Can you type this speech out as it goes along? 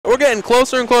getting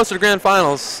closer and closer to grand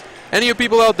finals. Any of you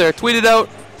people out there, tweet it out,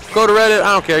 go to Reddit,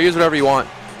 I don't care, use whatever you want.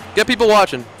 Get people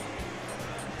watching.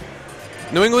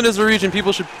 New England is a region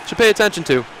people should pay attention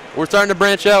to. We're starting to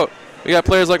branch out. We got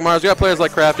players like Mars, we got players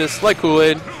like Craftis, like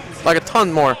Kool-Aid, like a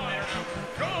ton more.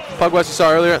 Pug West you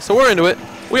saw earlier, so we're into it.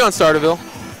 We on Starterville.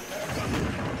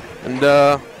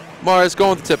 And Mars going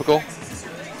with the typical.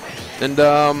 And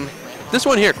this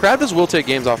one here, Craftis will take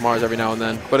games off Mars every now and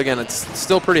then, but again, it's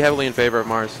still pretty heavily in favor of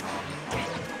Mars.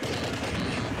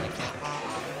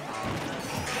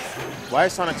 Why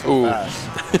is Sonic so fast?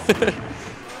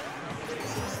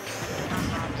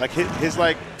 Like his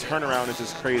like turnaround is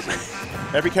just crazy.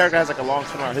 Every character has like a long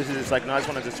turnaround. His is just like, no, I just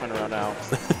want to just turn around now.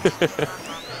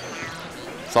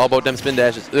 It's all about them spin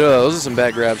dashes. Ugh, those are some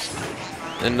bad grabs.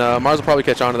 And Mars will probably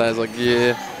catch on to that. It's like,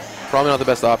 yeah, probably not the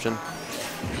best option.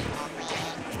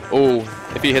 Oh,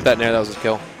 if he hit that nair, that was his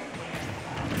kill.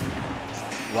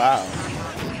 Wow.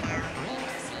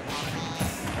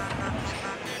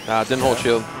 Didn't hold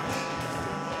shield.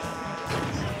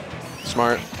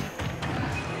 Smart.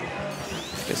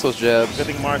 Gets those jabs. Good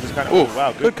thing Mars is kind of. Ooh,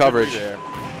 Wow, good coverage. There.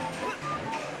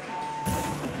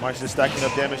 Mars is stacking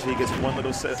up damage. He gets one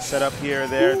little set up here or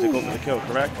there to go for the kill.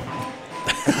 Correct?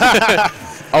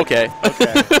 Okay.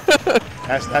 Okay.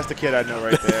 That's the kid I know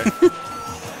right there.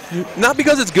 Not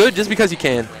because it's good, just because you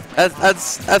can.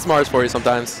 That's Mars for you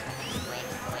sometimes.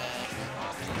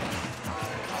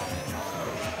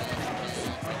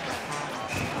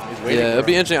 Yeah, it'll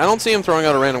be interesting. I don't see him throwing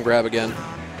out a random grab again.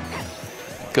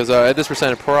 Because at this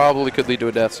percent, it probably could lead to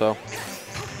a death, so.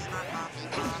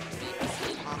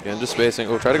 Again, just spacing.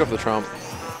 Oh, try to go for the trump.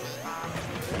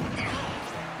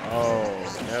 Oh,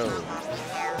 no.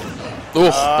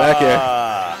 Oof, back air.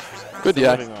 Good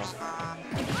DI.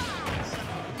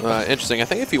 Interesting. I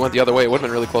think if he went the other way, it would have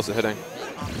been really close to hitting.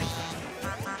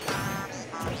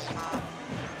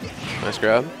 Nice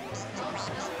grab.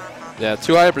 Yeah,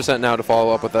 too high a percent now to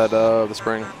follow up with that the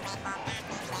spring.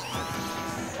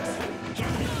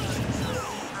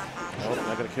 Nope,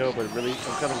 not gonna kill, but really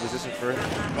some kind of resistance for it.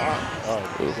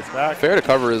 Oh, gets back. Fair to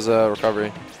cover his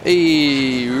recovery.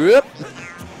 Hey, whoop.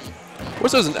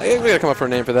 What's those? We gotta come up for a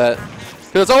name for that.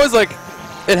 Because it's always like,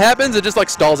 it happens, it just like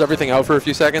stalls everything out for a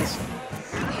few seconds.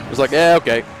 It's like, yeah,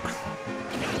 okay.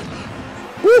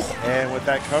 Woo. And with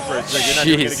that coverage, like, you're not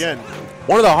doing it again.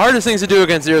 One of the hardest things to do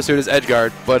against Zero Suit is edge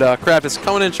guard, but Craftis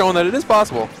coming in showing that it is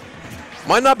possible.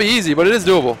 Might not be easy, but it is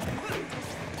doable.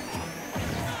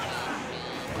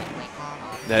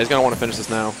 Yeah, he's going to want to finish this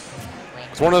now.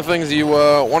 It's one of the things you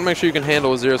want to make sure you can handle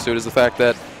with Zero Suit is the fact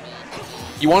that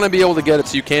you want to be able to get it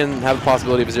so you can have the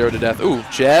possibility of a 0 to death. Ooh,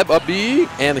 jab, up B,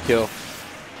 and the kill.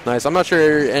 Nice. I'm not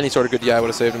sure any sort of good DI would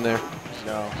have saved him there.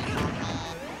 No.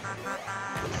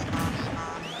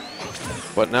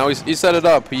 But now he set it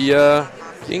up. He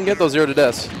can get those 0 to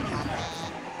deaths.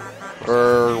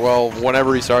 Or, well,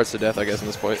 whenever he starts to death, I guess, in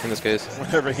this case.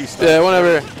 Whenever he starts. Yeah,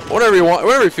 whenever he wants,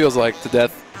 whenever he feels like to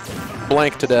death.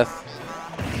 Blank to death.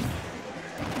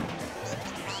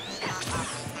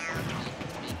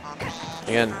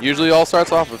 Again, usually all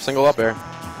starts off with single up air.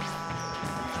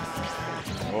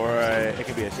 Or it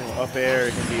can be a single up air,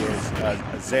 it can be a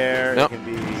zair, nope.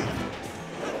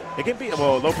 It can be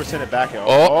well, low percentage back air.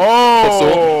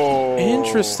 Oh!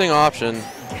 Interesting option.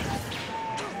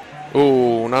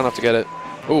 Ooh, not enough to get it.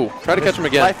 Ooh, try to catch him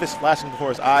again. Life is flashing before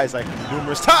his eyes like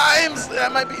numerous times.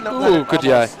 That might be no. Ooh, good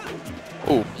DI.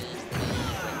 Ooh.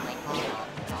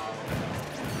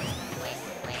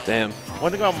 Damn.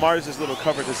 One thing about Mars' little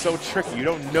coverage is so tricky. You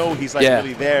don't know he's like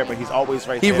really there, but he's always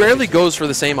right there. He rarely goes for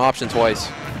the same option twice,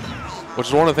 which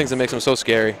is one of the things that makes him so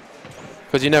scary.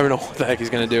 Because you never know what the heck he's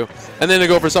going to do. And then to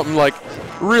go for something like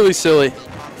really silly. And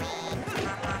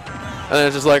then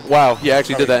it's just like, wow, he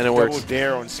actually did that and it works. Double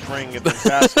dare on spring and then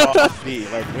fast off B.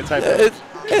 Like, what type of...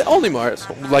 only Mars.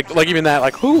 Like even that,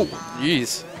 like, who?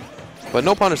 Jeez. But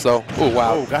no punish, though. Oh,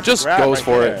 wow. Just goes right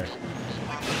for it.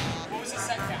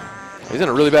 He's in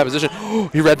a really bad position.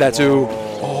 He read that, too.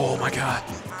 Oh, my God.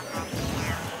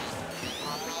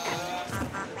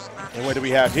 And what do we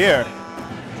have here?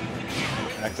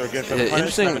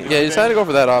 Interesting. Yeah, he decided to go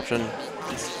for that option.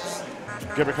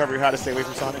 Good recovery, how to stay away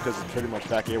from Sonic because pretty much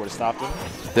back air would have stopped him.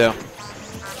 Yeah.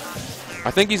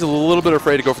 I think he's a little bit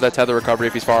afraid to go for that tether recovery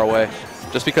if he's far away,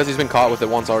 just because he's been caught with it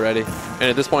once already. And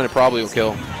at this point, it probably will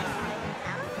kill.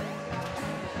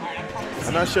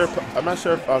 I'm not sure if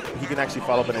he can actually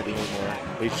follow up on anything anymore.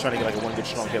 But he's trying to get like a one good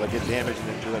strong hit, like get damage and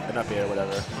then do like an up air or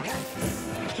whatever.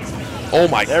 Oh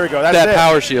my! There we go. That's that it.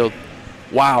 Power shield.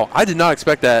 Wow, I did not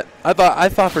expect that. I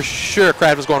thought for sure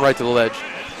Craftis was going right to the ledge,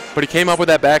 but he came up with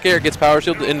that back air, gets power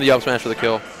shield into the up smash for the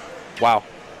kill. Wow.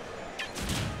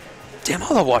 Damn, I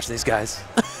love watching these guys.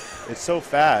 It's so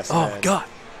fast. Oh, man. God.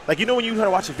 Like, you know when you try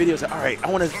to watch a video, it's like, all right, I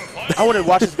want to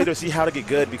watch this video, see how to get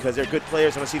good because they're good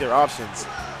players. I want to see their options.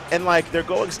 And, like, they're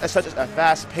going at such a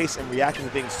fast pace and reacting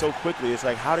to things so quickly. It's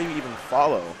like, how do you even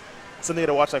follow? It's something you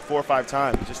got to watch like 4 or 5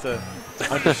 times just to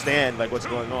understand, like, what's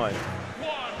going on.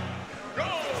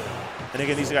 And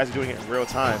again, these guys are doing it in real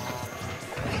time.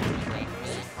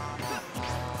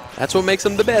 That's what makes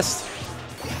them the best.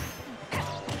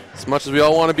 As much as we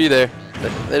all want to be there,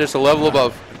 they're just a level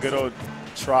above. A good old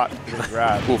trot and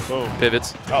grab. Oof. Boom.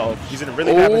 Pivots. Uh-oh, he's in a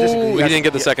really bad position. He didn't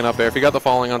get the second up air. If he got the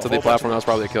falling onto the platform, that was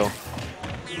probably a kill.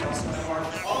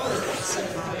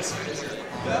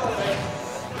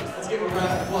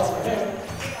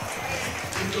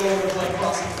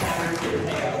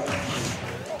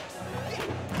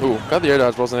 Ooh, got the air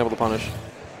dodge, wasn't able to punish.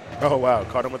 Oh, wow.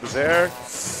 Caught him with his air.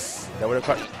 That would have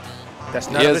caught. That's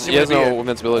not He has no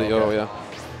invincibility. Okay. Oh, yeah.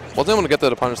 Wasn't able to get that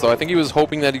to punish, though. I think he was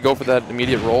hoping that he'd go for that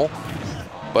immediate roll,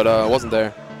 but wasn't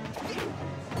there.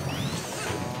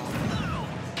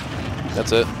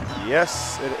 That's it.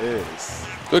 Yes, it is.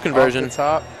 Good conversion. Off the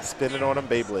top, spinning on him,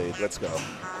 Beyblade. Let's go.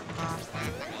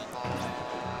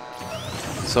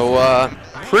 So,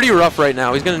 pretty rough right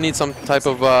now. He's going to need some type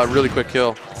of really quick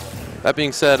kill. That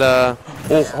being said, that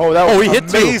was he hit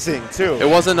amazing, too. It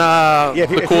wasn't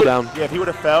the cooldown. Yeah, if he would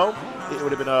have fell, it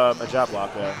would have been a jab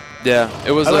block there. Yeah,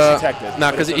 it was.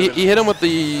 Nah, because he hit him with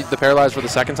the paralyzed for the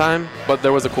second time, but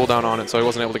there was a cooldown on it, so he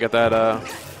wasn't able to get that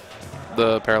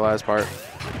the paralyzed part.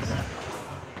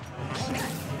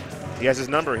 He has his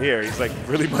number here. He's like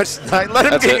really much. Let him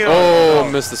That's get it. it. Oh,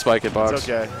 missed the spike hitbox. It's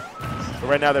okay. But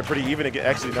right now they're pretty even.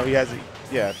 Actually, no, he has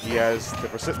the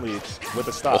percent lead with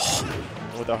the stop.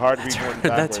 With the hard read going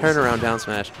backwards. That turnaround down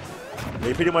smash.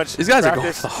 They pretty much. These guys are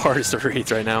going for the hardest of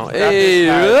reads right now. Hey,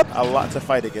 has a lot to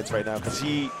fight against right now because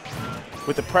he,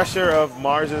 with the pressure of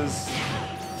Mars's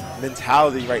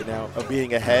mentality right now of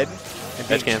being ahead and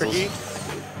being tricky,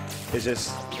 is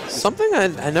just something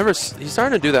I never. He's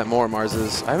starting to do that more. Mars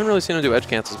is. I haven't really seen him do edge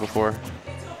cancels before.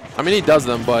 I mean, he does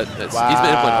them, but he's been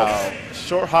implementing.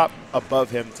 Short hop above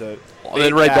him to.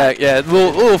 Then right back. Yeah,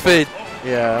 little fade.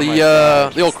 Yeah.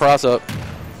 The old cross up.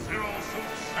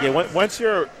 Yeah.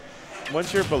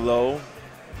 Once you're below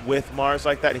with Mars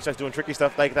like that, and he starts doing tricky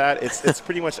stuff like that, it's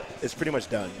pretty much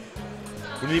done.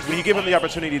 When you give him the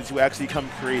opportunity to actually come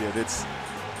creative,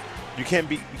 you can't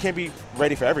be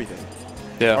ready for everything.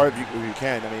 Yeah. Or if you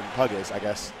can, I mean, Pug is, I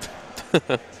guess.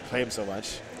 Play him so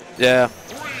much. Yeah.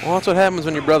 Well, that's what happens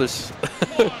when you're brothers.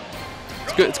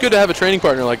 It's good to have a training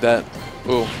partner like that.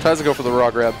 Ooh, tries to go for the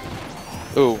raw grab.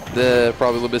 Ooh, probably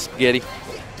a little bit spaghetti.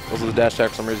 Those are the dash attack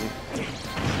for some reason.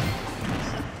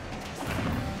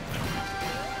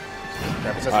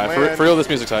 Alright, for real, this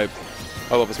music's hype.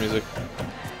 I love this music.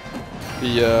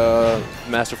 The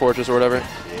Master Fortress or whatever.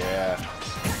 Yeah.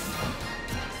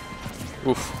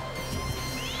 Oof.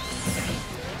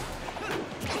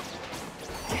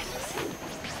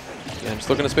 Yeah, I'm just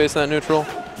looking to space that neutral.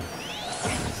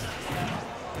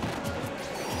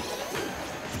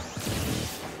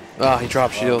 Ah, he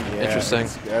dropped shield. Yeah, interesting.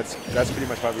 That's pretty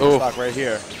much probably the stock right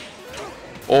here.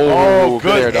 Oh,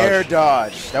 good air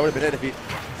dodge. That would have been it if he.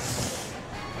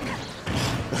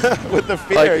 With the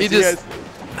fear. Like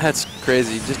that's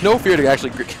crazy. Just no fear to actually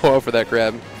go out for that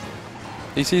grab.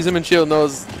 He sees him in shield,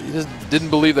 knows he just didn't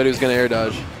believe that he was going to air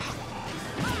dodge.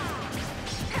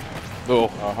 Oh,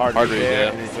 hard read there,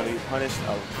 yeah. And he's going to be punished.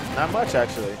 Not much,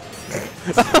 actually.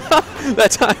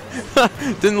 That time.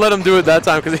 Didn't let him do it that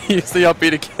time because he used the up B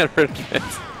to get rid of it.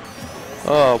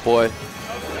 Oh, boy.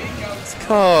 Let's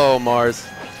go, Mars.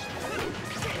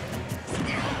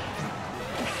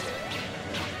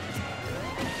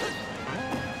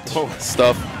 Oh,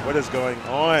 stuff. What is going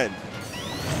on?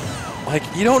 Like,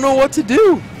 you don't know what to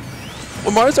do.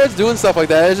 When Mars starts doing stuff like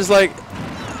that, it's just like,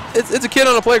 it's a kid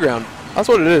on a playground. That's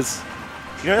what it is.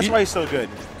 You know, that's why he's so good.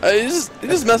 He's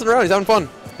just messing around. He's having fun.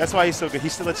 That's why he's so good.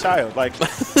 He's still a child. Like,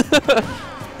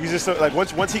 he's just so, like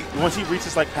once he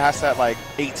reaches like past that like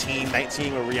 18,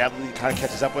 19, where reality kind of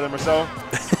catches up with him or so,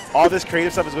 all this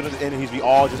creative stuff is going to end, and he's be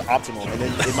all just optimal, and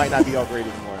then it might not be all great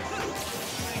anymore.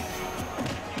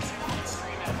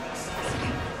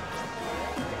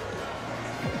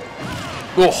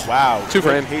 Oh, wow, two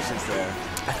frame. Patience there.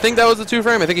 I think that was the 2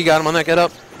 frame. I think he got him on that get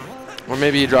up, or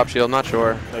maybe he dropped shield. Not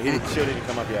sure. No, shield didn't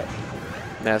come up yet.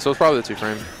 Yeah, so it's probably the 2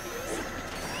 frame.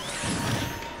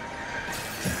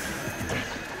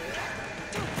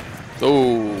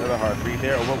 Oh. Another hard read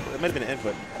there. Well, it might have been an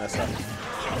input. That's up.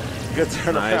 Good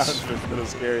turnaround. Nice. A little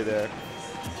scary there.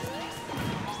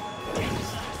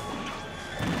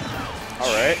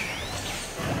 All right.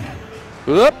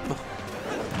 Whoop.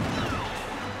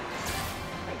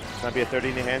 Might be a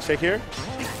 30-knee handshake here.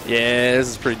 Yeah, this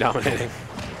is pretty dominating.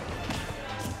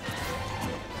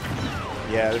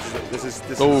 Yeah, this is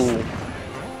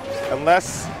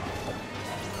unless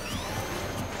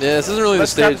this isn't really the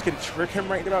stage. Craftis can trick him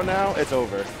right about now, it's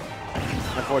over.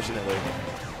 Unfortunately,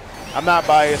 I'm not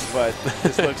biased, but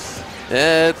this looks.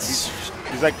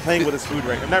 He's like playing with his food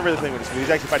right now. Not really playing with his food. He's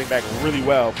actually fighting back really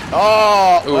well.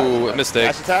 Oh! Ooh, a mistake.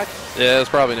 Dash attack? Yeah, it's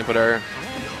probably an input error.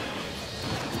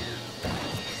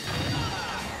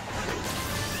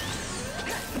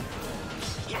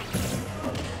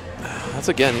 That's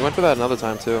again. He went for that another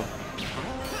time too.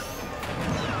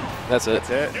 That's it.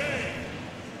 That's it.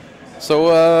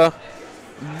 So,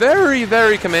 very,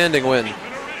 very commanding win.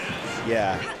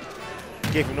 Yeah.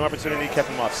 Gave him no opportunity, kept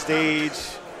him off stage.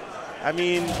 I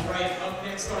mean,